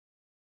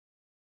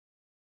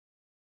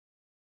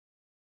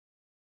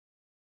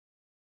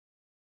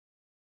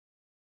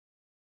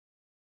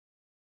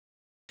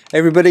Hey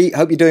everybody,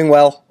 hope you're doing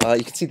well.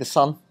 You can see the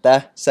sun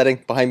there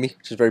setting behind me,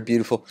 which is very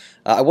beautiful.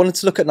 I wanted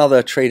to look at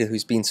another trader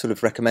who's been sort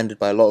of recommended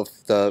by a lot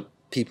of the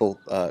people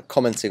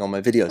commenting on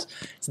my videos.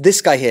 It's this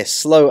guy here,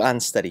 Slow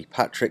and Steady,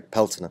 Patrick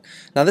Peltonen.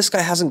 Now this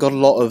guy hasn't got a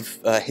lot of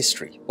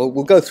history. Well,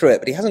 we'll go through it,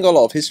 but he hasn't got a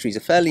lot of history. He's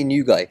a fairly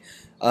new guy,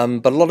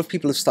 but a lot of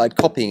people have started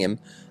copying him,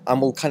 and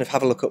we'll kind of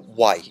have a look at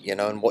why, you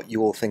know, and what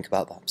you all think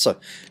about that. So,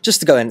 just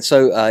to go in,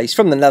 so he's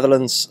from the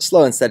Netherlands,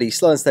 Slow and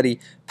Steady,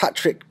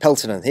 Patrick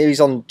Peltonen. Here he's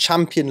on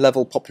champion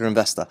level Popular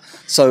Investor.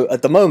 So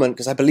at the moment,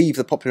 because I believe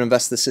the Popular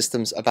Investor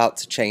system's about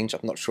to change, I'm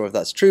not sure if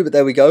that's true, but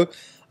there we go.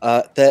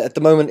 At the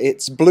moment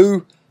it's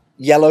blue,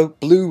 yellow,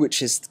 blue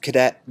which is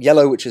cadet,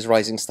 yellow which is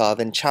rising star,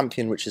 then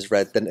champion which is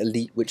red, then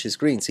elite which is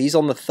green. So he's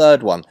on the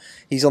third one.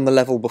 He's on the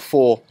level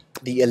before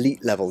the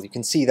elite level. You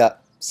can see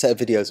that set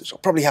of videos, which I'll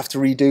probably have to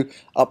redo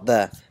up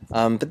there.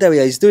 But there we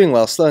are, he's doing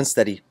well, Slow and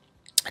Steady.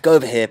 Go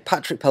over here,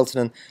 Patrick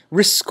Peltonen,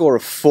 risk score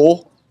of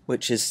 4,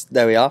 which is,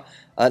 there we are.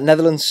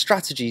 Netherlands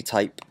strategy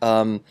type,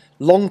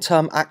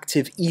 long-term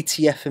active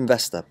ETF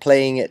investor,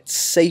 playing it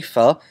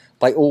safer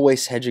by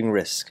always hedging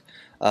risk.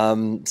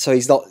 So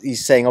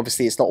he's saying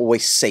obviously it's not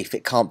always safe,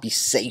 it can't be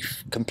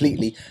safe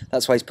completely,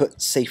 that's why he's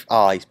put safe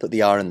R, he's put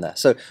the R in there.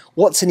 So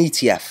what's an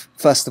ETF,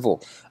 first of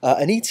all?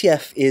 An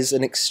ETF is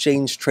an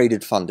exchange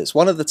traded fund. It's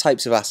one of the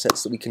types of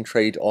assets that we can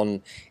trade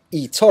on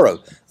eToro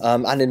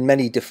and in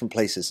many different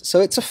places. So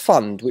it's a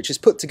fund which is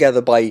put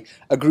together by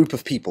a group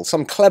of people.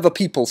 Some clever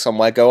people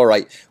somewhere go, all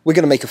right, we're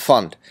going to make a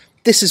fund.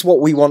 This is what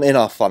we want in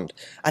our fund.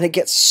 And it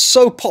gets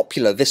so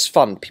popular, this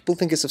fund, people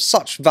think it's of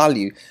such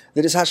value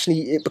that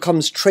it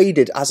becomes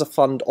traded as a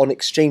fund on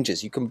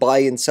exchanges. You can buy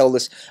and sell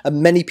this,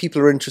 and many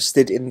people are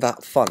interested in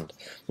that fund.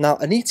 Now,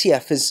 an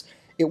ETF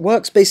it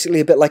works basically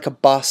a bit like a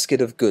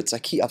basket of goods.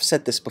 I've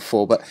said this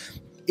before, but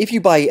if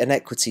you buy an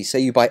equity, say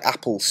you buy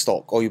Apple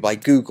stock, or you buy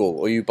Google,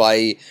 or you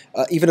buy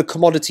even a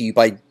commodity, you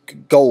buy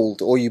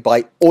gold, or you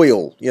buy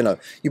oil, you know,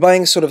 you're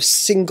buying a sort of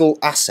single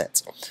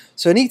asset.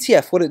 So an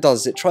ETF, what it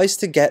does is it tries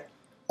to get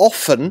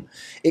often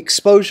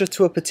exposure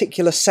to a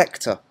particular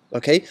sector.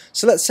 Okay,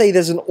 so let's say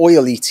there's an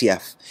oil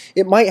ETF.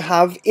 It might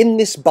have in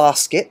this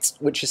basket,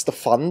 which is the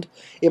fund,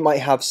 it might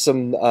have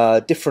some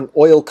different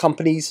oil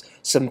companies,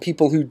 some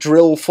people who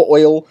drill for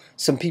oil,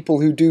 some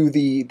people who do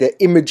the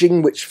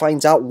imaging, which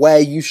finds out where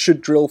you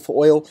should drill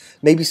for oil,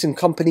 maybe some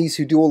companies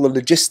who do all the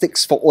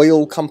logistics for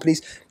oil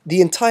companies. The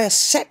entire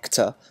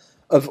sector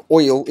of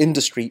oil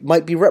industry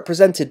might be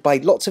represented by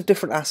lots of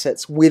different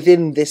assets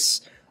within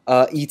this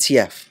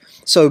ETF.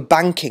 So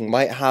banking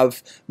might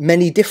have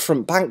many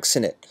different banks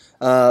in it.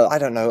 I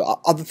don't know,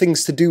 other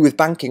things to do with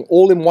banking,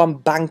 all in one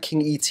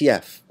banking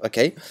ETF,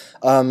 okay?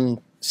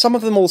 Some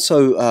of them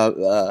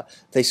also,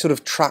 they sort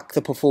of track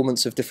the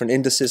performance of different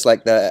indices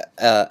like the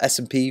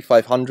S&P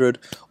 500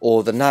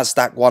 or the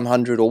NASDAQ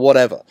 100 or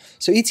whatever.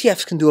 So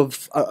ETFs can do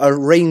a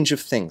range of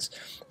things.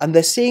 And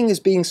they're seeing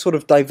as being sort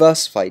of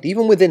diversified.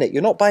 Even within it,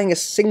 you're not buying a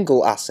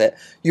single asset,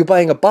 you're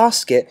buying a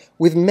basket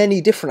with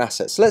many different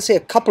assets. So let's say a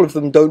couple of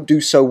them don't do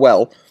so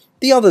well,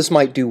 the others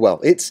might do well.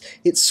 It's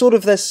sort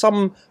of, there's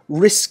some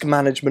risk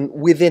management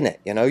within it,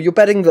 you know. You're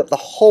betting that the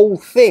whole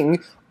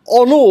thing,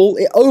 overall,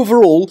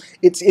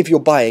 if you're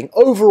buying,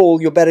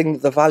 overall you're betting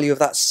that the value of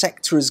that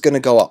sector is going to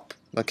go up,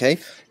 okay?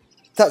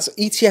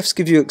 ETFs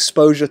give you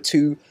exposure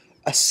to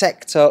a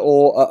sector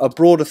or a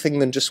broader thing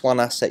than just one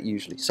asset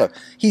usually. So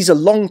he's a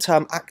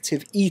long-term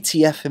active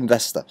ETF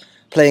investor,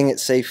 playing it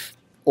safe,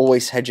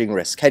 always hedging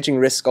risk. Hedging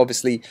risk,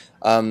 obviously,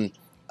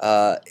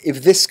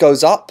 if this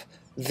goes up,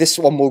 this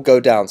one will go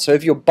down. So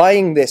if you're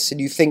buying this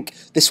and you think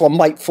this one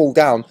might fall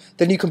down,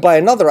 then you can buy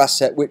another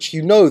asset which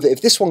you know that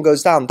if this one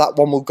goes down, that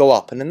one will go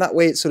up. And in that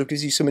way, it sort of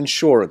gives you some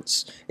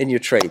insurance in your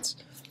trades.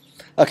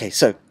 Okay,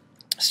 so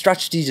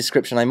strategy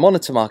description. I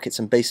monitor markets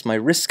and base my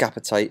risk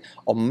appetite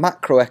on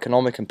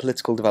macroeconomic and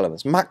political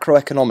developments.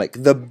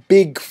 Macroeconomic, the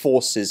big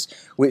forces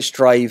which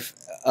drive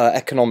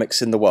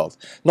economics in the world.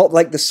 Not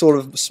like the sort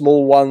of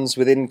small ones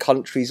within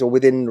countries or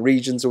within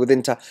regions or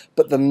within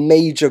but the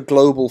major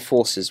global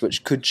forces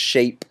which could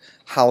shape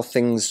how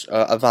things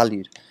are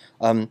valued.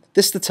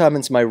 This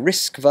determines my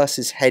risk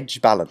versus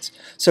hedge balance.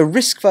 So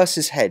risk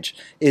versus hedge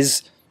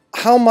is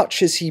how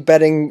much is he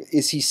betting,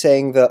 is he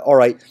saying that, all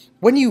right,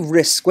 when you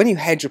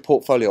hedge a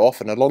portfolio,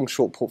 often a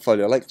long-short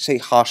portfolio, like say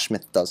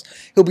Harshmith does,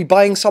 he'll be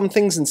buying some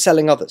things and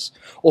selling others.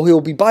 Or he'll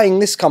be buying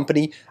this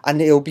company and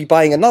he'll be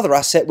buying another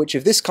asset, which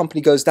if this company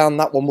goes down,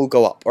 that one will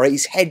go up. All right,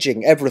 he's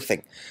hedging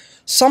everything.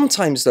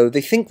 Sometimes, though,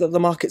 they think that the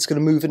market's going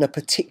to move in a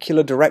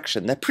particular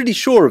direction. They're pretty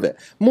sure of it,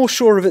 more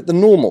sure of it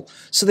than normal.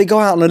 So they go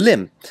out on a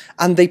limb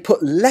and they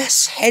put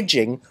less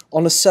hedging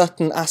on a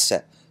certain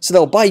asset. So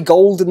they'll buy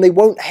gold and they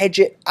won't hedge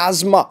it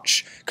as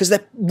much because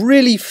they're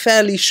really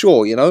fairly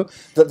sure, you know,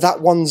 that that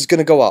one's going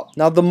to go up.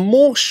 Now, the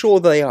more sure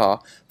they are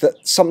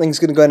that something's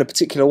going to go in a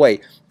particular way,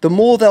 the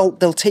more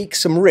they'll take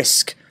some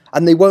risk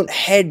and they won't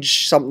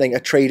hedge a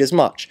trade as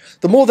much.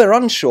 The more they're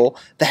unsure,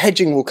 the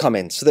hedging will come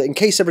in so that in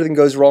case everything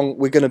goes wrong,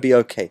 we're going to be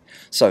okay.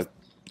 So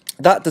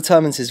that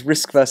determines his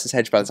risk versus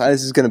hedge balance.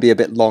 This is going to be a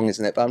bit long,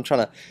 isn't it? But I'm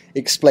trying to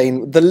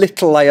explain the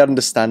little I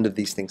understand of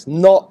these things.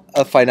 Not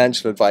a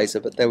financial advisor,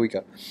 but there we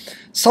go.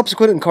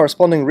 Subsequent and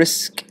corresponding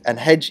risk and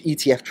hedge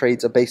ETF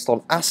trades are based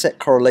on asset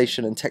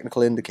correlation and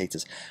technical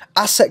indicators.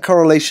 Asset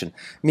correlation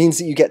means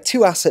that you get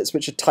two assets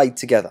which are tied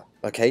together.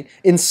 Okay,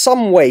 in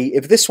some way,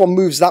 if this one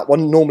moves, that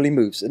one normally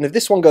moves. And if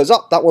this one goes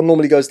up, that one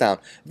normally goes down.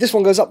 If this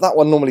one goes up, that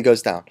one normally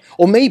goes down.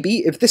 Or maybe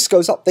if this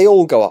goes up, they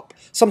all go up.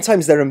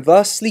 Sometimes they're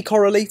inversely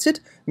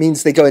correlated,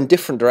 means they go in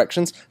different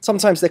directions.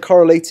 Sometimes they're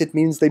correlated,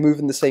 means they move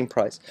in the same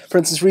price. For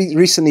instance,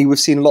 recently we've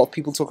seen a lot of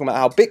people talking about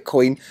how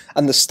Bitcoin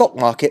and the stock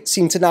market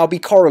seem to now be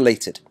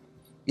correlated.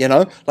 You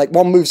know, like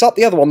one moves up,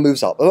 the other one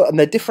moves up. And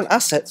they're different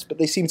assets, but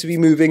they seem to be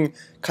moving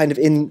kind of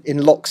in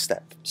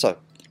lockstep. So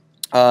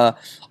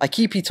I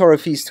keep eToro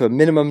fees to a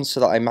minimum so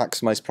that I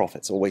maximize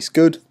profits. Always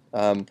good.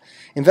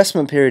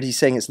 Investment period, he's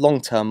saying it's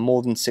long term,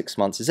 more than 6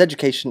 months. His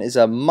education is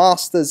a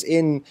master's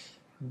in,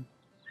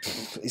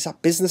 is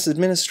that business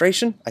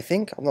administration? I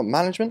think, not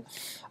management.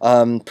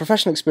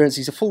 Professional experience,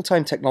 he's a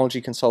full-time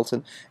technology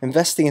consultant,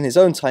 investing in his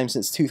own time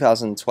since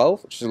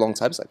 2012, which is a long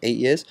time, it's like 8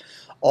 years.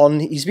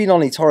 He's been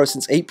on eToro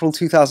since April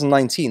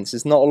 2019. This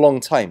is not a long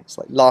time. It's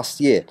like last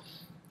year,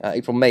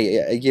 April, May,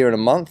 a year and a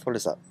month. What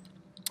is that?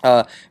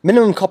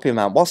 Minimum copy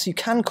amount. Whilst you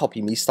can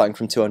copy me starting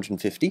from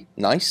 250,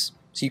 nice.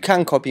 So you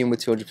can copy him with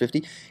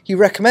 250. He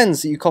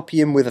recommends that you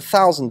copy him with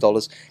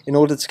 $1,000 in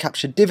order to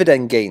capture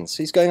dividend gains.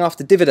 So he's going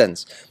after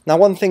dividends. Now,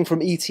 one thing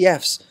from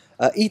ETFs,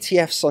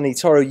 ETFs on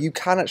eToro, you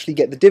can actually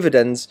get the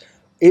dividends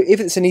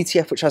if it's an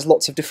ETF which has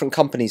lots of different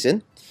companies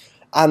in,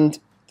 and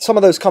some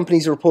of those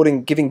companies are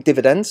reporting giving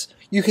dividends.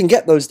 You can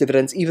get those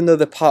dividends even though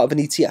they're part of an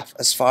ETF,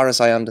 as far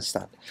as I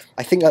understand.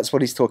 I think that's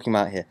what he's talking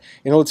about here.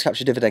 In order to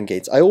capture dividend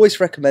gains, I always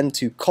recommend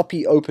to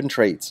copy open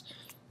trades.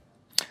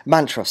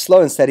 Mantra,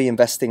 slow and steady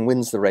investing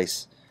wins the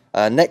race.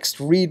 Next,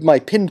 read my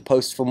pinned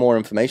post for more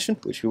information,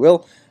 which we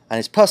will. And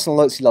his personal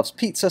notes, he loves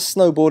pizza,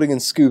 snowboarding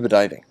and scuba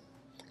diving.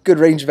 Good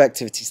range of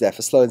activities there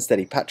for slow and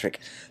steady, Patrick.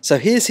 So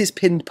here's his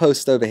pinned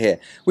post over here,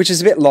 which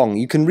is a bit long.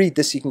 You can read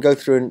this, you can go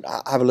through and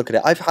have a look at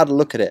it. I've had a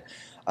look at it.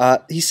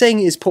 He's saying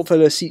his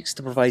portfolio seeks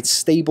to provide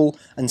stable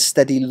and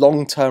steady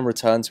long-term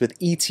returns with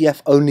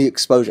ETF-only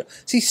exposure.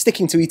 So he's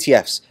sticking to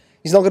ETFs.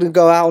 He's not going to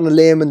go out on a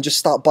limb and just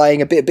start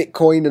buying a bit of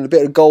Bitcoin and a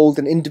bit of gold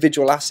and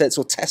individual assets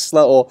or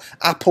Tesla or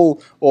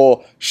Apple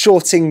or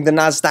shorting the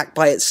NASDAQ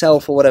by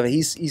itself or whatever.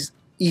 He's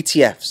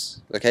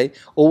ETFs, okay?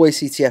 Always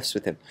ETFs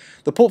with him.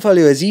 The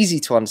portfolio is easy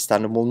to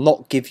understand and will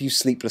not give you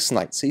sleepless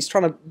nights. So he's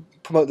trying to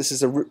promote this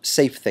as a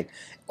safe thing.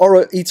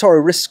 Or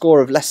eToro risk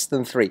score of less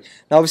than 3.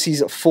 Now obviously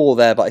he's at 4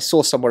 there, but I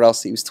saw somewhere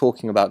else that he was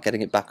talking about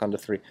getting it back under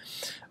 3.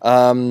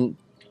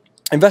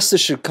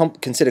 Investors should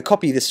consider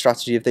copy this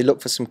strategy if they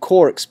look for some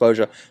core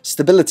exposure,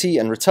 stability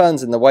and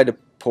returns in the wider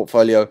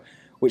portfolio,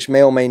 which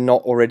may or may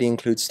not already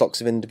include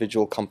stocks of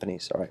individual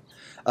companies. All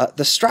right.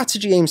 The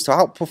strategy aims to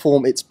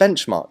outperform its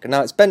benchmark. And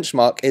now its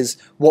benchmark is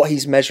what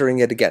he's measuring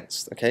it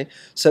against. Okay,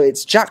 so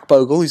it's Jack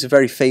Bogle, who's a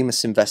very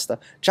famous investor.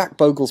 Jack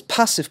Bogle's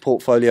passive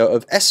portfolio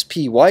of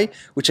SPY,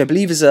 which I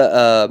believe is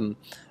a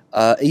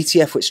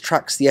ETF which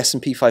tracks the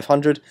S&P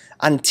 500,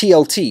 and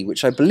TLT,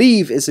 which I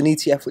believe is an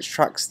ETF which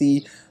tracks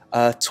the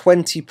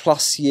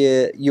 20-plus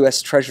year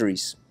US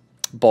Treasuries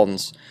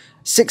bonds.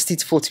 60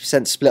 to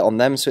 40% split on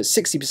them, so it's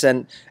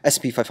 60%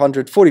 S&P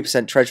 500,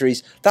 40%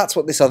 Treasuries. That's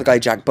what this other guy,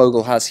 Jack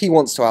Bogle, has. He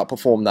wants to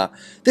outperform that.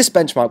 This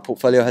benchmark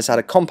portfolio has had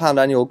a compound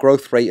annual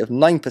growth rate of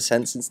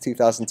 9% since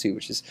 2002,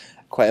 which is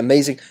quite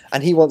amazing,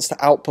 and he wants to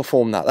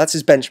outperform that. That's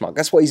his benchmark.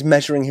 That's what he's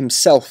measuring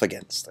himself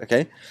against,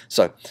 okay?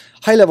 So,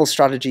 high-level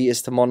strategy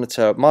is to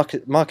monitor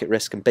market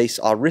risk and base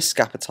our risk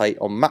appetite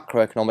on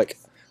macroeconomic,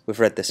 we've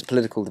read this,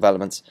 political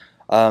developments.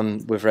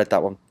 We've read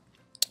that one.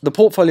 The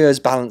portfolio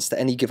is balanced at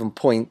any given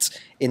point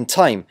in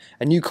time,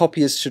 and new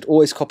copiers should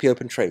always copy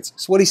open trades.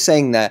 So what he's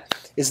saying there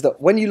is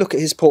that when you look at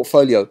his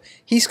portfolio,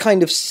 he's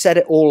kind of set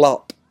it all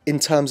up in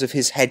terms of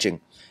his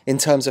hedging, in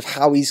terms of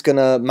how he's going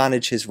to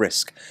manage his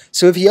risk.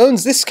 So if he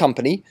owns this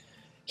company,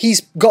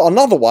 he's got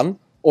another one,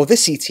 or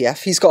this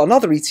ETF, he's got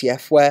another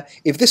ETF where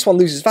if this one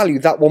loses value,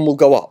 that one will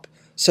go up.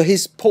 So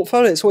his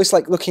portfolio, it's always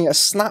like looking at a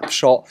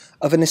snapshot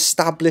of an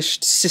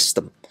established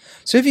system.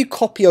 So if you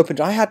copy open,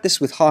 I had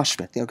this with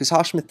Harshmith, because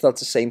Harshmith does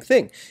the same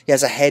thing. He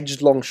has a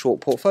hedged long-short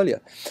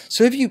portfolio.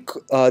 So if you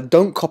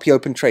don't copy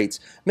open trades,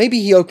 maybe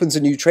he opens a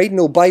new trade and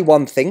he'll buy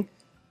one thing,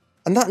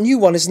 and that new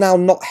one is now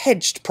not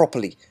hedged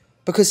properly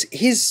because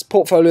his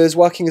portfolio is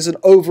working as an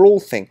overall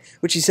thing,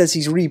 which he says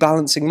he's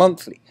rebalancing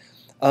monthly.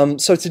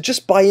 So to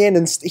just buy in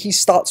and he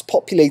starts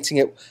populating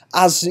it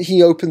as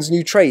he opens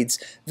new trades,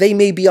 they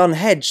may be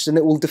unhedged and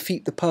it will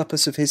defeat the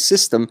purpose of his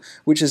system,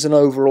 which is an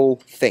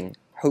overall thing.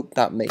 Hope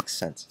that makes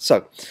sense.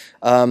 So,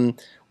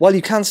 while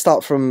you can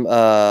start from,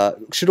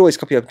 should always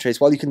copy open trades,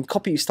 while you can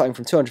copy starting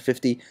from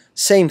 250,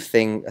 same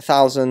thing,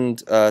 1,000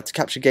 to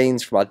capture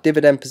gains from our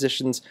dividend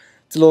positions.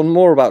 To learn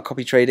more about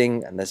copy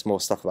trading, and there's more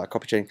stuff about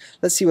copy trading,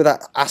 let's see where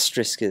that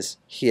asterisk is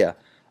here.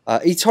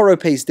 eToro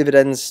pays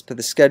dividends per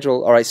the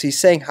schedule. All right, so he's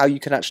saying how you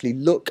can actually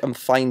look and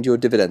find your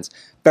dividends.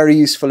 Very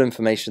useful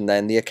information there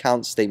in the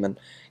account statement.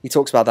 He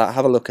talks about that.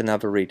 Have a look and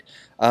have a read.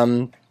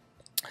 Main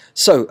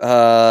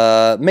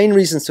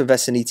reasons to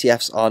invest in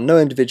ETFs are no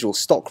individual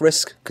stock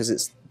risk, because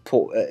it's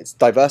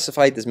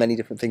diversified. There's many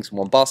different things in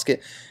one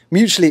basket.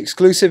 Mutually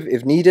exclusive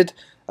if needed.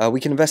 We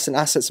can invest in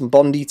assets and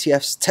bond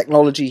ETFs,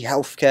 technology,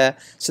 healthcare,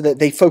 so that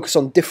they focus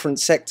on different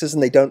sectors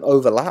and they don't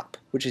overlap,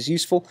 which is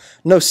useful.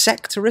 No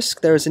sector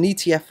risk. There is an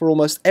ETF for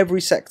almost every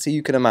sector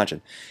you can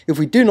imagine. If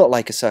we do not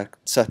like a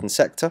certain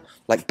sector,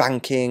 like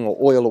banking or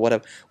oil or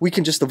whatever, we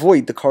can just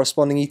avoid the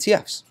corresponding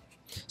ETFs.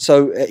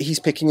 So he's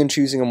picking and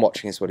choosing and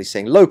watching is what he's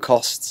saying. Low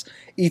costs.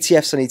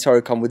 ETFs and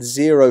eToro come with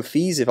 0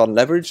 fees if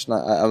unleveraged.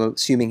 I'm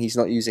assuming he's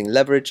not using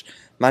leverage.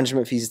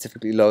 Management fees are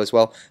typically low as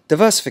well.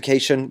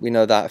 Diversification, we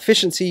know that.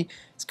 Efficiency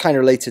is kind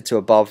of related to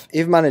above.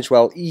 If managed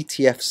well,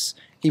 ETFs,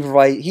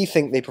 he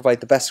thinks they provide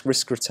the best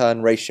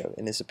risk-return ratio,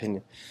 in his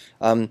opinion.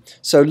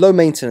 So low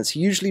maintenance. He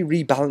usually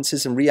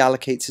rebalances and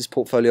reallocates his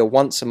portfolio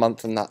once a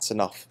month, and that's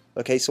enough.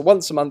 Okay, so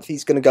once a month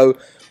he's going to go,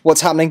 what's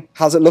happening?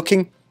 How's it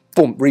looking?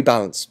 Boom,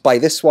 rebalance. Buy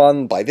this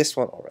one,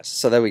 all rest.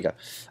 So there we go.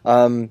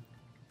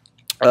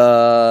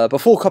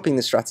 Before copying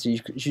this strategy,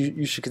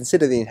 you should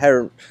consider the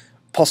inherent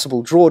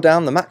possible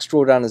drawdown. The max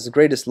drawdown is the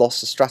greatest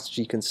loss a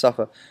strategy can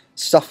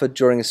suffered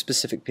during a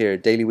specific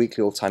period, daily,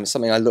 weekly, all time. It's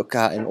something I look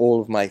at in all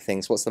of my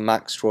things. What's the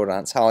max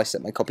drawdown? It's how I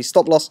set my copy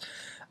stop loss.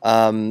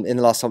 In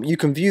the last time, you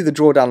can view the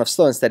drawdown of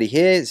slow and steady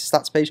here. It's a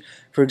stats page.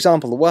 For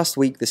example, the worst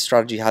week this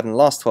strategy had in the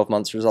last 12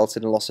 months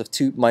resulted in a loss of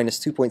minus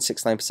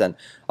 2.69%,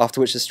 after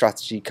which the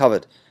strategy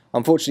covered.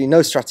 Unfortunately,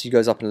 no strategy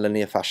goes up in a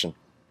linear fashion.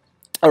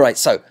 All right,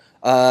 so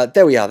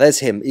there we are. There's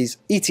him. He's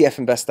ETF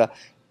investor.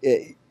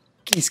 He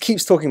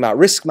keeps talking about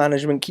risk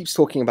management, keeps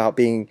talking about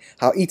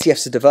how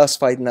ETFs are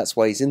diversified, and that's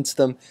why he's into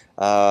them.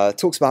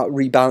 Talks about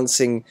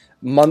rebalancing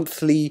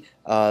monthly.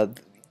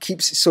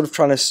 Keeps sort of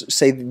trying to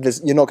say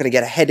you're not going to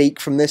get a headache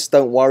from this.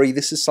 Don't worry.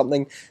 This is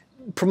something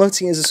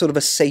promoting it as a sort of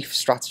a safe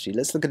strategy.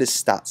 Let's look at his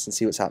stats and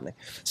see what's happening.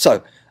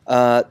 So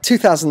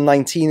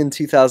 2019 and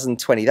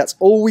 2020, that's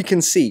all we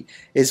can see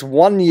is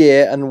 1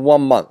 year and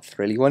 1 month,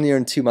 really. 1 year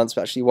and 2 months,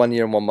 but actually 1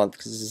 year and 1 month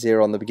because there's a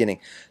 0 on the beginning.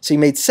 So he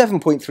made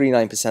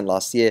 7.39%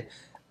 last year,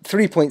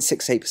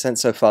 3.68%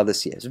 so far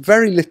this year. It's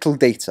very little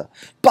data.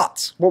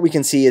 But what we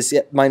can see is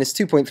minus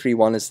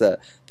 2.31 is the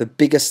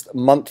biggest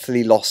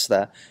monthly loss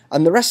there.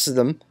 And the rest of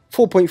them,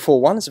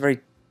 4.41 is a very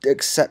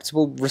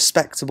acceptable,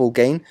 respectable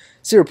gain.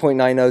 0.90,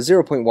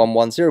 0.11,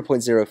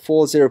 0.04,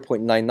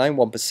 0.99,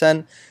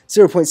 1%,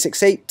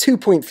 0.68,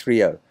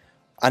 2.30.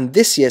 And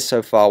this year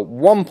so far,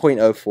 1.04,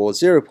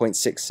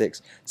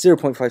 0.66,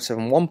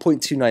 0.57,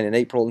 1.29 in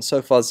April, and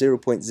so far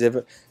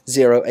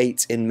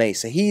 0.008 in May.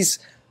 So he's,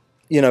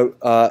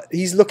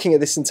 he's looking at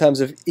this in terms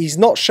of, he's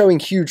not showing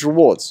huge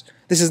rewards.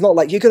 This is not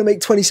like you're going to make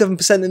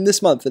 27% in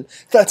this month and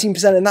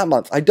 13% in that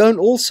month. I don't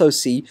also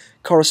see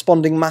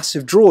corresponding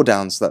massive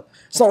drawdowns though.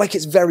 It's not like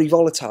it's very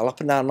volatile, up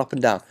and down, up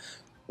and down.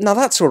 Now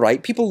that's all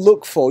right. People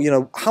look for,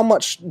 how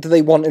much do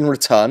they want in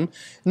return?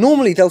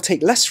 Normally they'll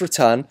take less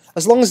return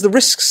as long as the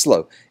risk's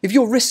low. If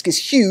your risk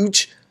is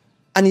huge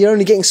and you're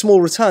only getting small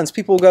returns,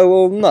 people will go,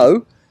 well,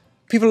 no.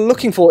 People are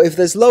looking for, if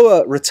there's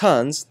lower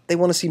returns, they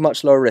want to see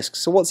much lower risk.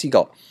 So what's he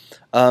got?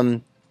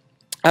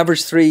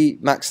 Average 3,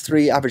 max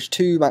 3, average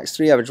 2, max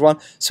 3, average 1.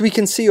 So we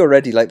can see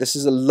already, like, this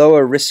is a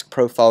lower risk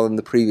profile than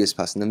the previous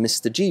person, than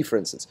Mr. G, for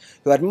instance,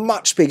 who had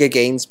much bigger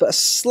gains, but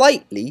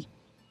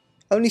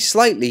only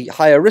slightly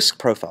higher risk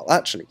profile,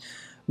 actually.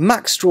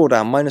 Max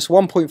drawdown, minus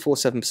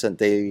 1.47%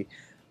 daily,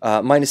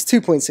 minus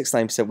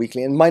 2.69%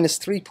 weekly, and minus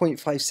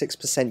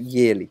 3.56%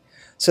 yearly.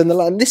 So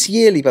in this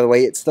yearly, by the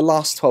way, it's the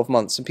last 12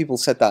 months. And people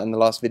said that in the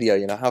last video,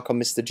 how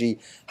come Mr. G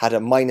had a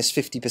minus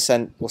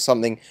 50% or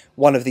something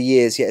one of the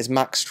years, yet his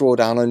max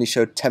drawdown only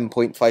showed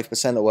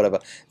 10.5% or whatever.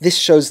 This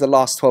shows the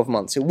last 12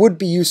 months. It would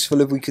be useful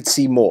if we could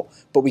see more,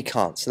 but we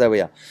can't. So there we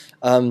are.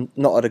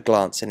 Not at a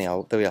glance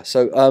anyhow. There we are.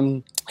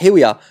 So here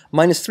we are,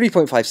 minus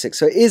 3.56.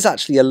 So it is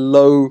actually a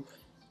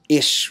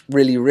low-ish,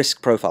 really,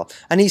 risk profile.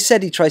 And he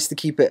said he tries to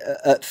keep it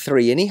at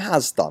 3, and he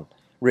has done.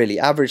 Really,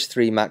 average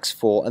 3, max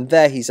 4, and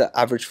there he's at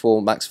average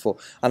 4, max 4.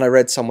 And I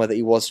read somewhere that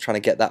he was trying to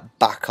get that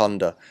back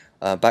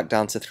back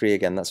down to 3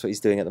 again. That's what he's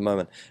doing at the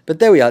moment. But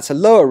there we are. It's a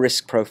lower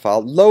risk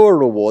profile, lower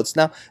rewards.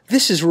 Now,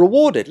 this is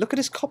rewarded. Look at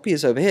his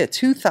copiers over here,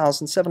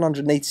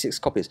 2,786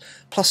 copiers,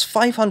 plus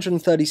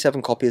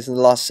 537 copiers in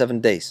the last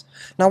 7 days.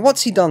 Now,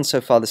 what's he done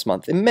so far this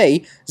month? In May,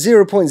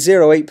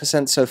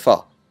 0.08% so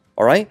far.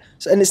 All right,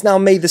 and it's now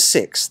May the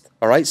 6th.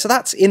 All right, so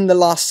that's in the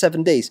last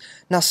 7 days.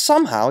 Now,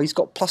 somehow he's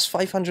got plus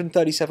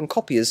 537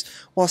 copiers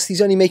whilst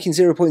he's only making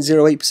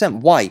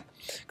 0.08%. Why?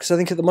 Because I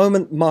think at the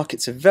moment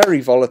markets are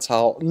very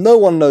volatile. No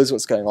one knows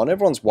what's going on.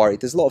 Everyone's worried.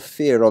 There's a lot of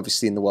fear,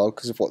 obviously, in the world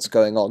because of what's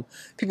going on.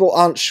 People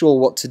aren't sure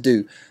what to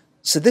do.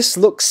 So this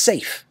looks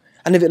safe.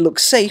 And if it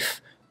looks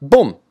safe,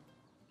 boom,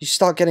 you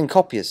start getting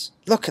copiers.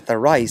 Look at the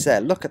rise there.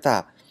 Look at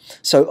that.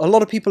 So a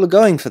lot of people are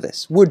going for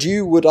this. Would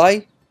you? Would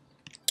I?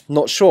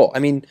 Not sure. I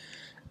mean,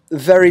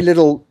 very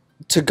little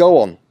to go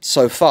on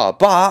so far,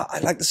 but I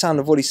like the sound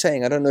of what he's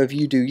saying. I don't know if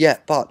you do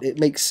yet, but it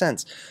makes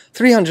sense.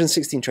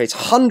 316 trades,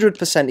 100%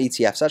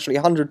 ETFs, actually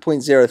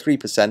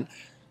 100.03%.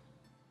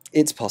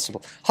 It's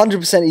possible.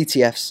 100%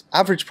 ETFs,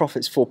 average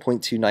profit is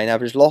 4.29,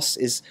 average loss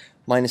is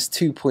minus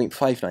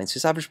 2.59. So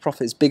his average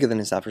profit is bigger than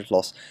his average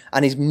loss,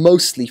 and he's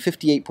mostly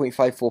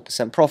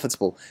 58.54%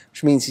 profitable,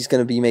 which means he's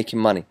going to be making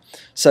money.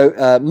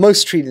 So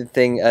most treated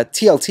thing,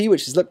 TLT,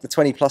 which is, look, the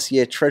 20+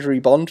 year treasury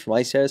bond from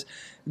iShares.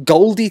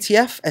 Gold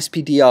ETF,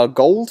 SPDR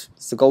Gold.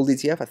 It's the gold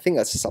ETF. I think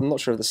that's, I'm not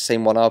sure if it's the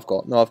same one I've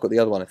got. No, I've got the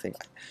other one, I think.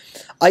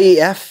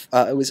 IEF,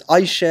 it was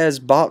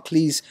iShares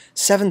Barclays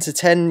 7 to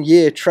 10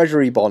 year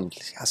treasury bond.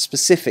 How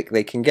specific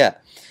they can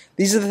get.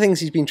 These are the things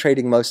he's been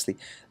trading mostly.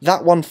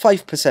 That one,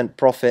 5%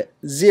 profit,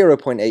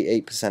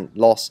 0.88%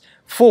 loss,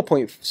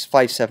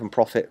 4.57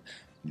 profit,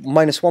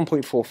 minus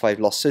 1.45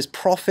 loss. So his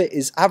profit,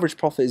 his average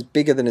profit is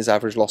bigger than his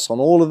average loss on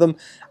all of them,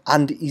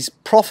 and he's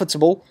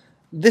profitable.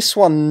 This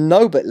one,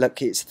 no, but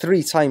look, it's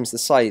 3 times the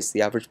size,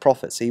 the average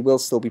profit, so he will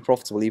still be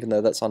profitable even though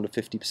that's under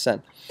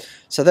 50%.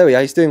 So there we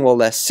are, he's doing well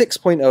there.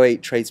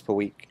 6.08 trades per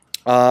week.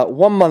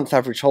 1 month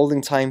average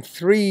holding time,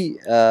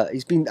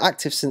 he's been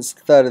active since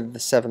the 3rd of the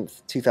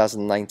 7th,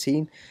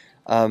 2019,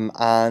 and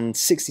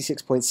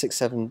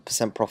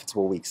 66.67%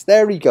 profitable weeks.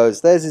 There he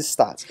goes, there's his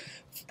stats.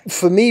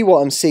 For me,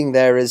 what I'm seeing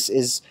there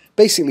is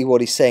basically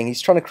what he's saying.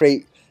 He's trying to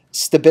create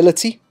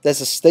stability.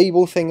 There's a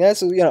stable thing there.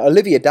 So, you know,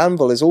 Olivia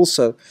Danville is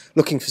also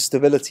looking for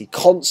stability,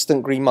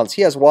 constant green months.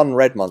 He has 1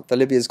 red month.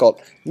 Olivia's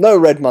got no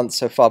red months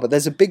so far, but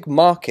there's a big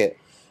market,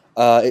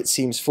 it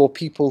seems, for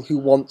people who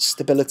want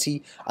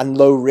stability and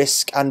low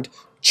risk and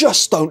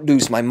just don't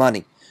lose my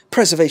money.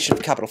 Preservation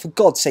of capital. For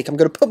God's sake, I'm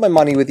going to put my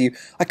money with you.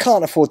 I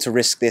can't afford to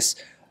risk this.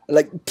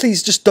 Like,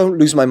 please just don't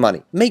lose my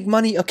money. Make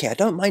money? Okay, I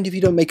don't mind if you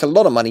don't make a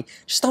lot of money.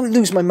 Just don't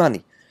lose my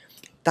money.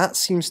 That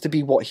seems to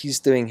be what he's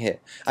doing here,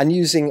 and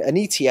using an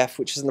ETF,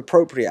 which is an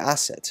appropriate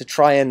asset, to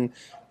try and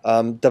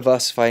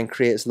diversify and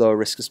create as low a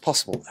risk as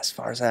possible, as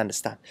far as I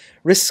understand.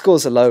 Risk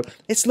scores are low.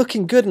 It's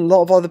looking good, and a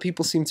lot of other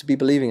people seem to be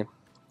believing him.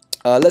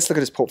 Let's look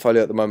at his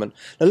portfolio at the moment.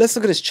 Now let's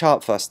look at his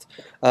chart first.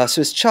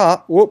 So his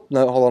chart, whoop,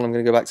 no, hold on, I'm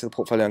going to go back to the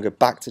portfolio and go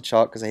back to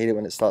chart because I hate it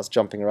when it starts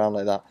jumping around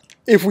like that.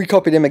 If we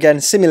copied him again,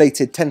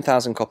 simulated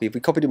 10,000 copy. If we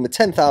copied him with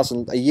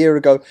 10,000 a year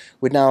ago,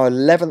 we'd now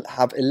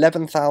have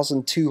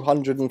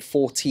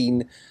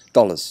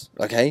 $11,214.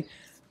 Okay,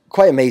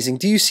 quite amazing.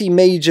 Do you see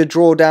major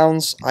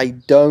drawdowns? I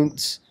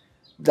don't.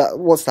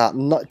 What's that?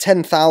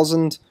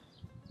 10,000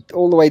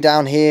 all the way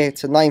down here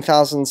to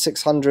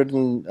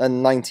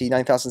 9,690,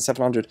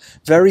 9,700.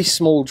 Very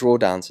small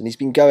drawdowns, and he's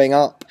been going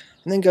up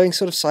and then going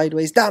sort of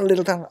sideways, down a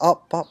little, down,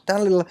 up, down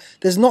a little.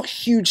 There's not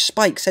huge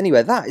spikes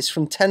anywhere. That is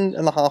from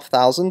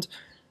 10,500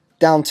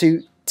 down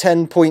to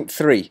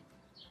 10.3,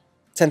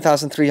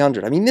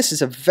 10,300. I mean, this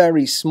is a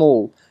very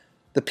small.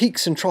 The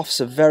peaks and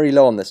troughs are very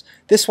low on this.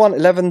 This one,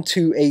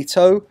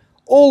 11,280,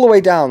 all the way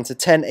down to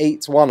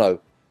 10,810.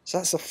 So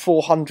that's a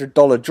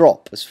 $400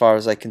 drop as far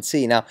as I can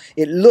see. Now,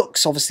 it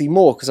looks obviously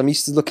more because I'm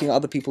used to looking at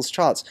other people's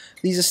charts.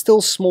 These are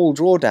still small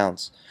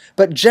drawdowns.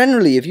 But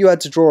generally, if you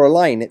had to draw a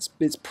line, it's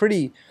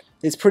pretty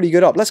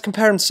good up. Let's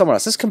compare him to someone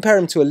else. Let's compare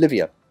him to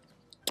Olivia.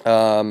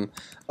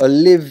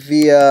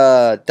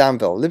 Olivia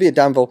Danville. Olivia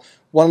Danville,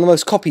 one of the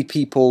most copied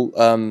people.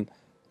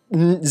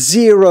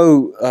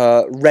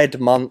 0 red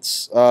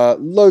months,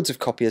 loads of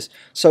copiers.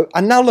 So,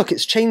 and now look,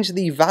 it's changed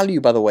the value,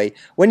 by the way.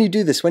 When you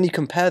do this, when you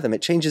compare them,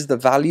 it changes the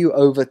value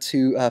over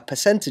to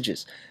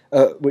percentages,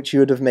 which you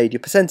would have made, your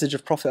percentage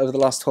of profit over the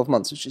last 12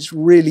 months, which is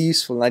really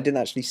useful, and I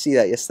didn't actually see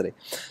that yesterday.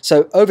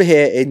 So over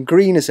here in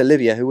green is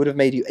Olivia, who would have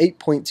made you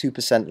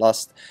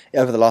 8.2%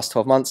 over the last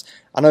 12 months,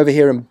 and over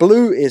here in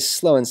blue is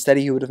Slow and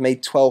Steady, who would have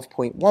made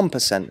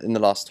 12.1% in the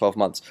last 12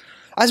 months.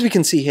 As we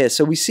can see here,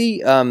 so we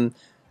see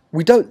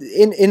we don't,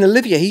 in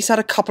Olivia, he's had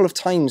a couple of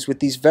times with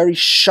these very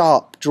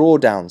sharp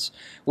drawdowns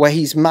where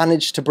he's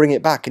managed to bring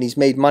it back and he's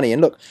made money.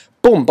 And look,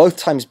 boom, both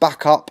times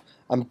back up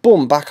and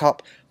boom, back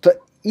up. But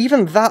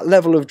even that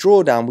level of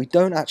drawdown, we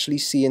don't actually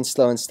see in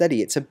Slow and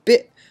Steady. It's a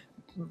bit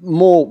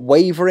more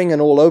wavering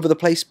and all over the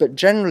place, but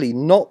generally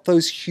not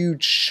those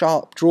huge,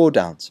 sharp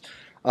drawdowns.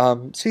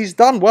 So he's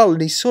done well,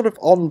 and he's sort of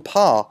on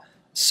par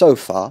so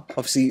far.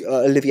 Obviously,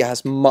 Olivia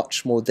has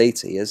much more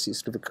data. He has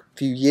sort of a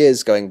few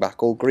years going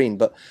back, all green,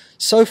 but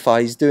so far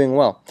he's doing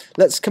well.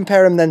 Let's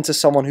compare him then to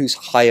someone who's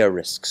higher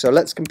risk. So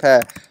let's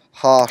compare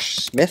Harsh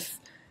Smith,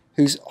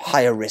 who's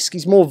higher risk.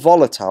 He's more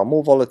volatile,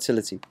 more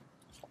volatility.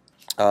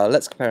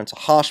 Let's compare him to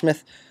Harsh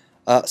Smith.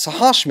 So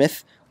Harsh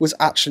Smith was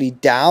actually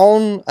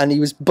down, and he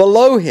was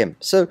below him.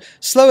 So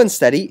Slow and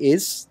Steady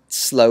is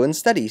slow and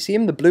steady. You see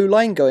him, the blue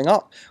line going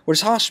up,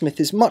 whereas Harsh Smith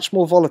is much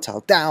more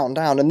volatile, down,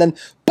 down, and then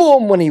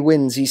boom, when he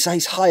wins, he's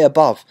high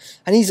above,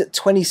 and he's at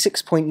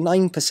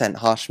 26.9%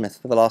 Harsh Smith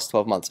for the last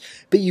 12 months.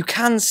 But you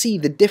can see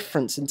the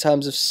difference in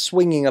terms of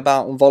swinging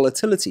about and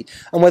volatility,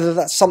 and whether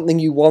that's something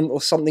you want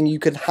or something you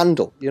can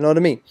handle, you know what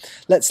I mean?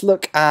 Let's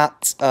look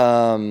at,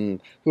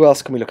 who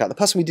else can we look at? The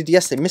person we did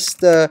yesterday,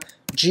 Mr.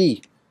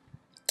 G.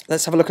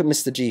 Let's have a look at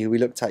Mr. G, who we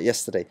looked at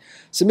yesterday.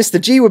 So Mr.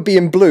 G would be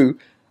in blue,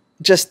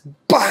 just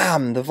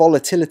bam, the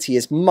volatility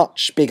is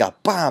much bigger.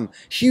 Bam,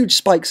 huge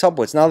spikes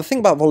upwards. Now the thing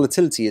about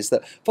volatility is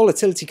that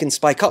volatility can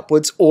spike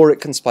upwards or it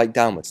can spike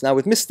downwards. Now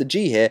with Mr.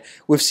 G here,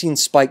 we've seen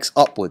spikes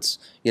upwards.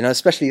 You know,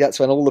 especially that's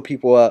when all the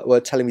people were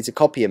telling me to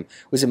copy him,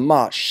 was in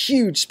March.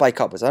 Huge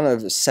spike upwards. I don't know if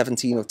it was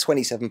 17 or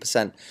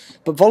 27%.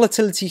 But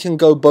volatility can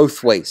go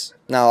both ways.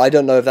 Now, I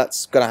don't know if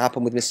that's going to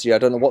happen with Mr. G. I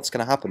don't know what's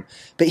going to happen.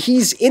 But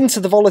he's into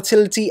the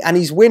volatility and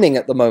he's winning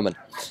at the moment.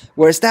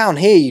 Whereas down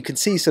here, you can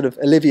see sort of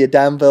Olivia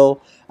Danville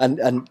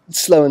and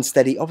slow and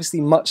steady. Obviously,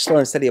 much slower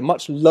and steady, a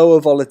much lower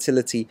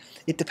volatility.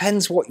 It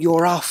depends what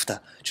you're after.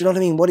 Do you know what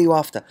I mean? What are you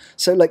after?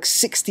 So like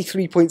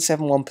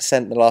 63.71%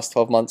 in the last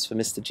 12 months for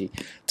Mr. G.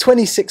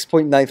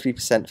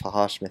 26.93% for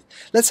Harshmith.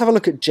 Let's have a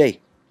look at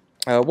J.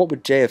 What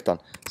would J have done?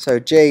 So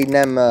J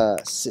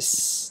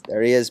Nemesis,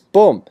 there he is,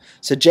 boom.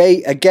 So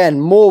J, again,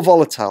 more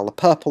volatile, the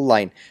purple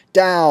line.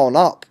 Down,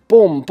 up,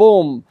 boom,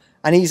 boom.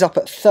 And he's up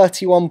at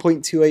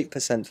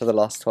 31.28% for the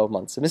last 12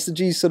 months. So Mr.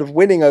 G's sort of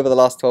winning over the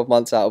last 12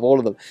 months out of all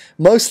of them.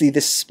 Mostly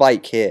this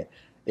spike here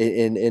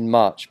in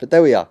March. But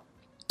there we are.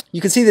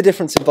 You can see the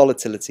difference in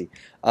volatility.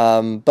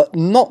 But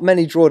not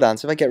many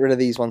drawdowns. If I get rid of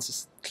these ones,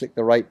 just click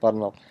the right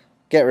button, I'll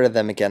get rid of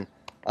them again.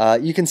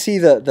 You can see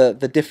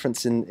the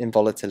difference in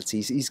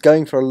volatility. He's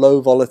going for a low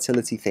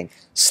volatility thing.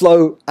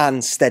 Slow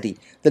and steady.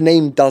 The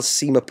name does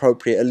seem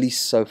appropriate, at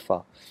least so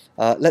far.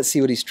 Let's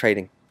see what he's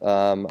trading.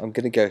 I'm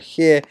going to go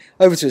here,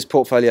 over to his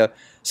portfolio.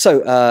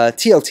 So,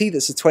 TLT,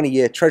 that's a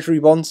 20-year treasury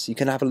bonds. You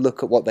can have a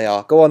look at what they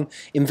are. Go on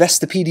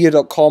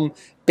investopedia.com,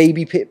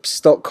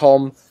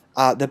 babypips.com.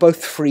 They're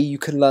both free. You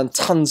can learn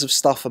tons of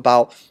stuff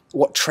about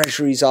what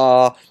treasuries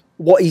are,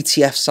 what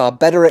ETFs are,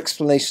 better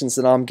explanations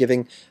than I'm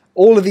giving.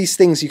 All of these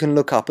things you can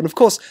look up. And of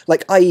course,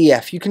 like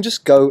IEF, you can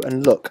just go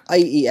and look.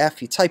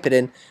 IEF, you type it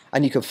in,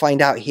 and you can find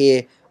out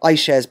here,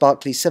 iShares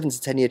Barclays 7 to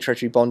 10-year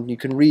treasury bond. You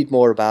can read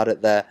more about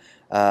it there.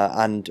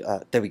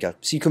 There we go.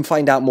 So you can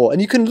find out more.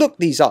 And you can look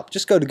these up.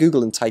 Just go to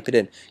Google and type it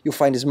in. You'll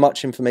find as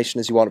much information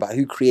as you want about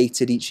who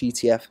created each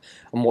ETF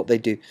and what they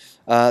do.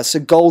 So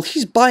gold,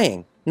 he's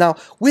buying. Now,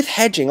 with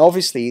hedging,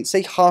 obviously,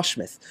 say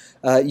Harshmith,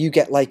 you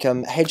get like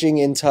hedging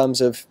in terms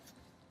of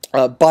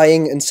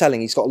buying and selling.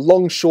 He's got a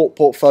long-short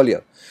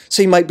portfolio.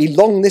 So he might be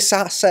long this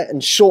asset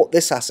and short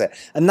this asset.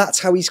 And that's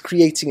how he's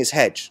creating his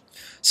hedge.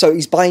 So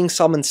he's buying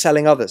some and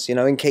selling others, you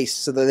know, in case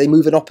so that they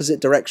move in opposite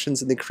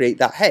directions and they create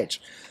that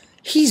hedge.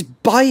 He's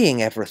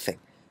buying everything.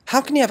 How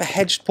can you have a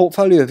hedged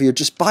portfolio if you're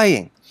just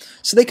buying?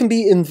 So they can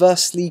be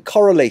inversely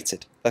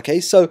correlated.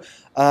 Okay, so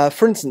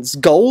for instance,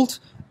 gold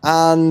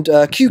and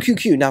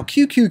QQQ. Now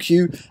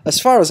QQQ, as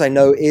far as I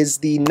know, is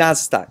the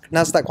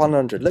NASDAQ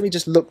 100. Let me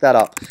just look that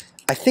up.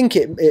 I think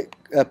it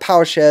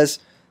power shares.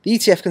 The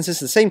ETF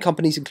consists of the same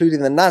companies,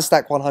 including the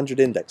NASDAQ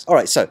 100 index. All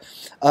right, so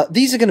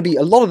these are going to be,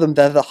 a lot of them,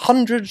 they're the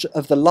 100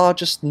 of the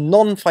largest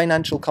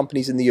non-financial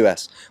companies in the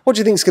US. What do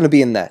you think is going to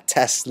be in there?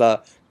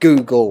 Tesla,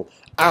 Google,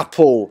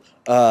 Apple,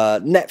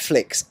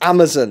 Netflix,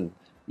 Amazon,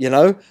 you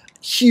know,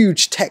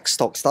 huge tech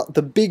stocks,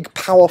 the big,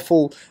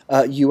 powerful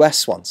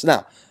US ones.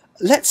 Now,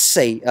 let's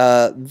say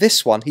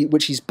this one,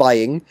 which he's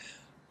buying,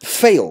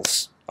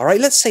 fails. All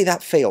right, let's say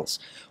that fails.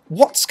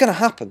 What's going to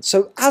happen?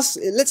 So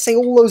let's say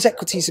all those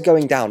equities are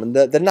going down and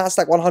the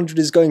NASDAQ 100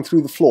 is going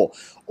through the floor.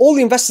 All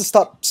the investors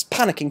start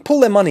panicking, pull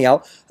their money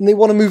out, and they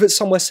want to move it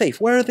somewhere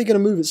safe. Where are they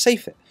going to move it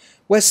safe?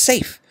 Where's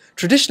safe?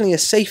 Traditionally, a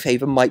safe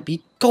haven might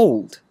be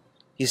gold,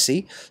 you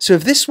see. So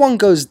if this one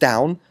goes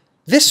down,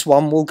 this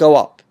one will go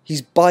up.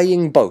 He's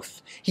buying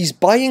both. He's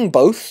buying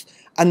both,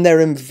 and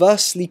they're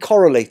inversely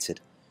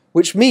correlated,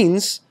 which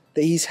means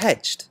that he's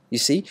hedged, you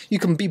see. You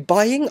can be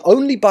buying,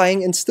 only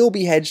buying, and still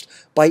be hedged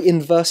by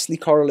inversely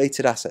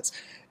correlated assets.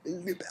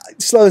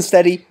 Slow and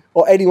steady,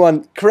 or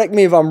anyone, correct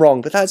me if I'm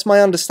wrong, but that's my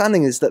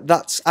understanding, is that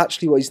that's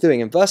actually what he's doing,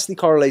 inversely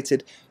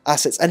correlated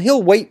assets, and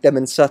he'll weight them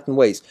in certain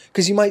ways.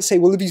 Because you might say,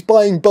 well, if he's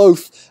buying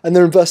both and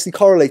they're inversely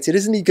correlated,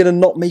 isn't he going to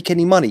not make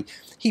any money?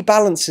 He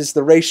balances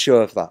the ratio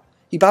of that.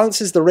 He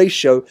balances the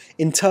ratio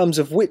in terms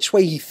of which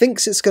way he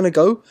thinks it's going to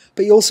go,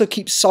 but he also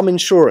keeps some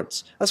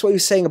insurance. That's what he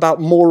was saying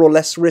about more or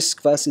less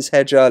risk versus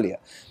hedge earlier.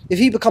 If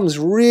he becomes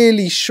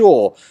really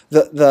sure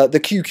that the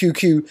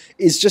QQQ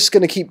is just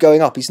going to keep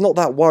going up, he's not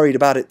that worried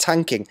about it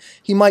tanking,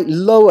 he might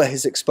lower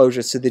his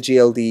exposure to the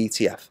GLD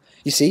ETF,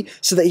 you see,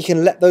 so that he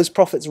can let those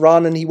profits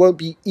run and he won't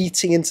be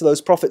eating into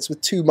those profits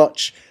with too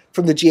much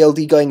from the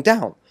GLD going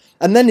down.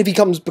 And then if he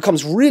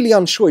becomes really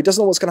unsure, he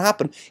doesn't know what's going to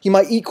happen, he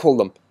might equal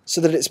them so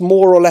that it's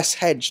more or less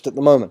hedged at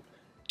the moment.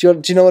 Do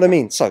you know what I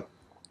mean? So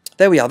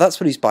there we are. That's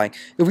what he's buying.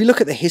 If we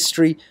look at the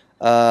history,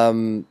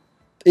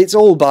 it's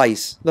all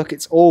buys. Look,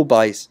 it's all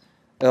buys.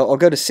 I'll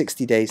go to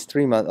 60 days,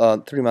 3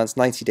 months,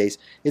 90 days.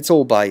 It's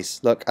all buys.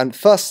 Look, and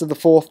 1st of the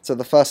 4th to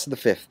the 1st of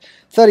the 5th.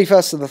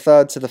 31st of the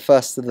 3rd to the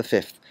 1st of the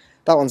 5th.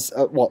 That one's,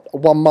 what,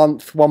 1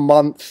 month, 1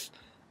 month.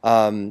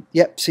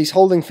 Yep, so he's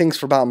holding things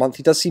for about a month.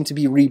 He does seem to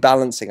be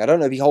rebalancing. I don't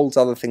know if he holds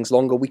other things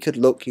longer. We could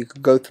look, you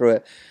could go through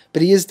it.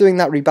 But he is doing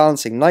that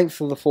rebalancing.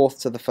 9th of the 4th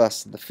to the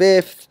 1st of the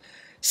 5th.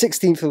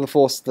 16th of the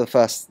 4th to the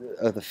 1st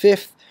of the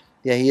 5th.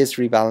 Yeah, he is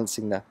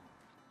rebalancing there.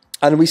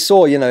 And we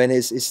saw, you know, in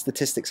his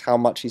statistics how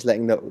much he's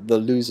letting the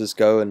losers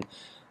go, and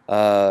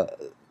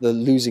the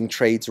losing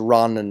trades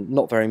run, and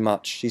not very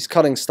much. He's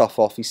cutting stuff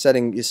off. He's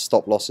setting his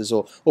stop losses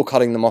or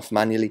cutting them off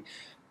manually.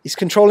 He's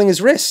controlling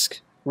his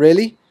risk,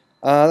 really.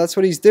 That's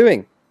what he's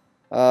doing.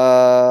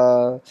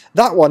 That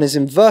one is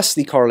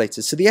inversely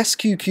correlated. So the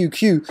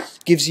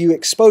SQQQ gives you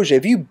exposure.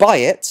 If you buy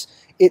it,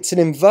 it's an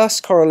inverse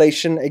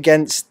correlation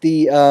against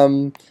the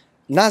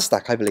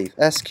NASDAQ, I believe.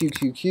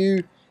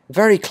 SQQQ.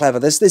 Very clever.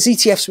 There's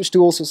ETFs which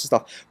do all sorts of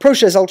stuff.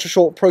 ProShares Ultra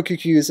Short Pro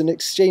QQ is an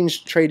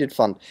exchange traded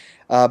fund.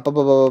 The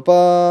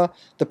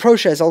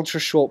ProShares Ultra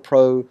Short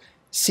Pro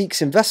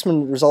seeks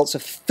investment results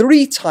of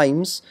 3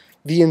 times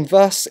the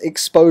inverse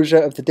exposure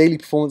of the daily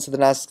performance of the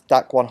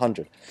NASDAQ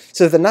 100.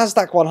 So if the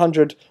NASDAQ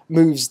 100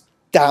 moves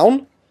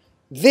down,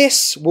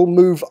 this will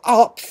move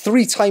up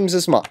 3 times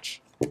as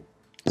much.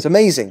 It's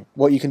amazing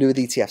what you can do with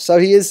ETFs. So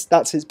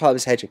that's his part of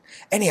his hedging.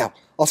 Anyhow,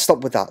 I'll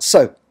stop with that.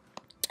 So,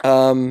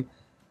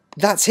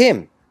 that's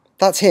him.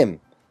 That's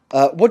him.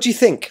 What do you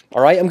think?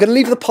 All right, I'm going to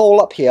leave the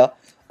poll up here.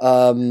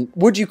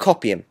 Would you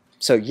copy him?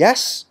 So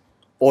yes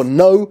or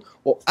no,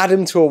 or add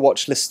him to a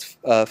watch list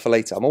for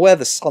later. I'm aware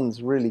the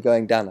sun's really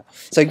going down now.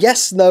 So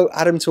yes, no,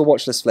 add him to a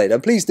watch list for later.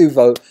 And please do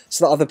vote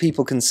so that other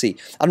people can see.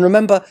 And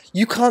remember,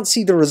 you can't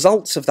see the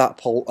results of that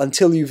poll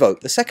until you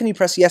vote. The second you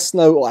press yes,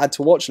 no, or add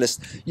to watch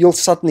list, you'll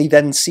suddenly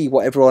then see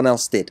what everyone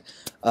else did.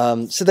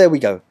 So there we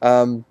go.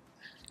 I'm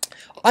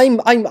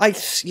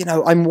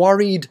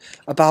worried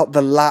about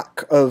the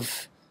lack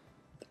of.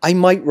 I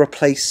might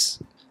replace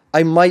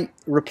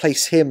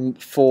him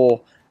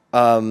for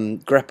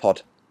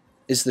Grepod.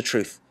 Is the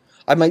truth.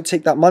 I might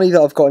take that money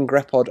that I've got in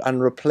Grepod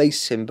and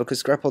replace him,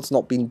 because Grepod's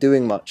not been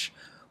doing much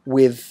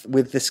with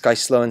this guy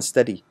slow and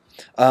steady.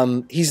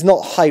 He's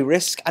not high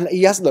risk, and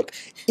he hasn't. Look,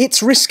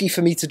 it's risky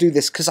for me to do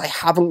this because I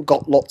haven't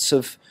got lots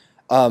of.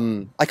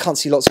 I can't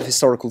see lots of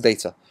historical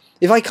data.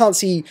 If I can't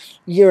see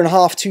year and a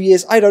half, 2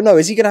 years, I don't know.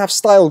 Is he going to have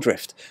style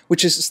drift?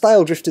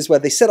 Style drift is where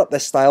they set up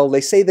their style,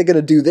 they say they're going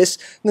to do this,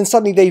 and then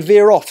suddenly they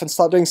veer off and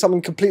start doing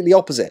something completely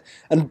opposite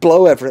and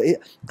blow everything.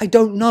 I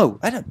don't know.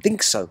 I don't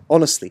think so,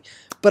 honestly.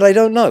 But I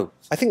don't know.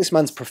 I think this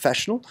man's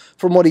professional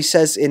from what he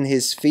says in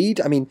his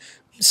feed. I mean,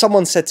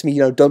 someone said to me,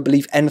 you know, don't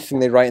believe anything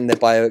they write in their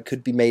bio. It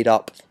could be made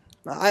up.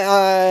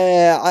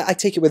 I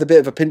take it with a bit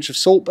of a pinch of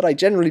salt, but I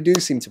generally do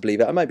seem to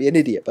believe it. I might be an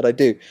idiot, but I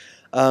do.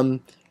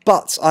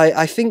 But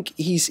I think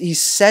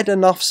he's said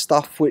enough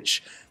stuff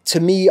which, to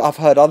me, I've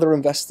heard other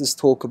investors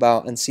talk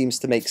about and seems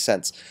to make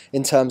sense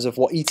in terms of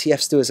what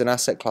ETFs do as an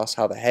asset class,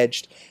 how they're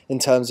hedged, in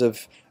terms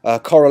of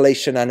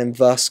correlation and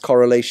inverse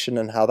correlation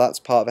and how that's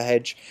part of a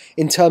hedge,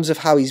 in terms of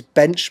how he's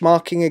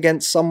benchmarking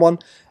against someone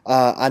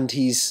and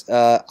he's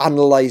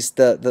analysed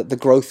the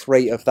growth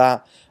rate of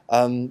that.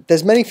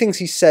 There's many things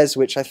he says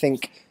which I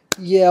think,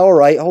 yeah, all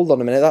right, hold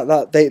on a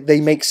minute,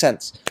 they make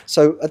sense.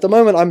 So at the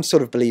moment, I'm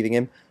sort of believing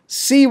him.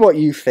 See what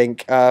you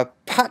think.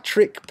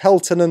 Patrick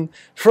Peltonen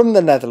from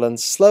the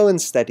Netherlands, slow and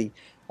steady.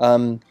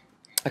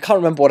 I can't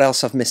remember what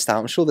else I've missed out.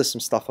 I'm sure there's some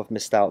stuff I've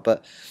missed out,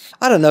 but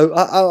I don't know.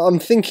 I'm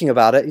thinking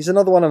about it. He's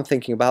another one I'm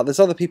thinking about. There's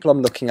other people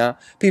I'm looking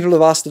at. People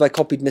have asked if I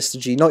copied Mr.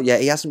 G. Not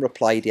yet. He hasn't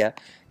replied yet.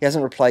 He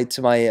hasn't replied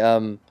to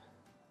my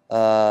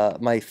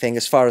my thing,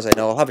 as far as I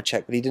know. I'll have a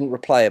check, but he didn't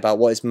reply about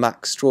what his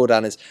max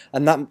drawdown is,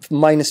 and that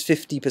minus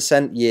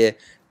 50% year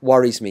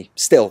worries me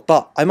still.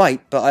 But I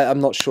might, but I'm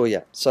not sure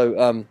yet.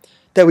 So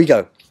there we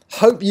go.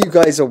 Hope you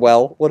guys are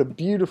well. What a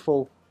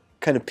beautiful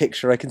kind of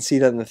picture. I can see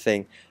that in the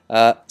thing.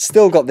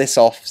 Still got this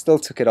off. Still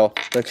took it off.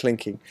 The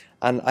clinking.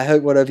 And I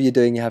hope whatever you're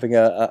doing, you're having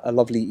a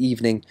lovely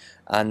evening.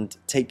 And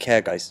take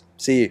care, guys.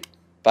 See you.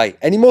 Bye.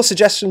 Any more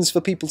suggestions for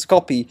people to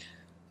copy,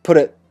 put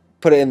it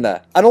in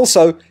there. And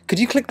also, could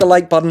you click the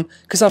like button?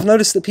 Because I've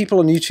noticed that people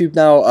on YouTube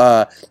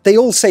now, they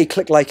all say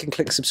click like and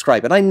click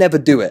subscribe, and I never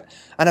do it.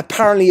 And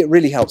apparently it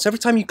really helps. Every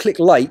time you click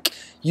like,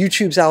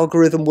 YouTube's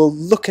algorithm will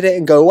look at it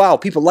and go, wow,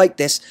 people like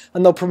this,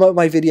 and they'll promote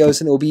my videos,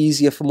 and it will be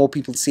easier for more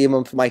people to see them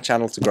and for my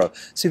channel to grow.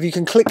 So if you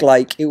can click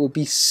like, it would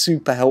be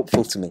super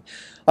helpful to me.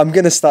 I'm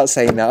going to start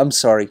saying that. I'm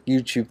sorry,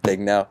 YouTube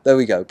thing now. There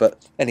we go. But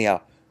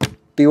anyhow,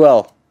 be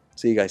well.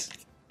 See you guys.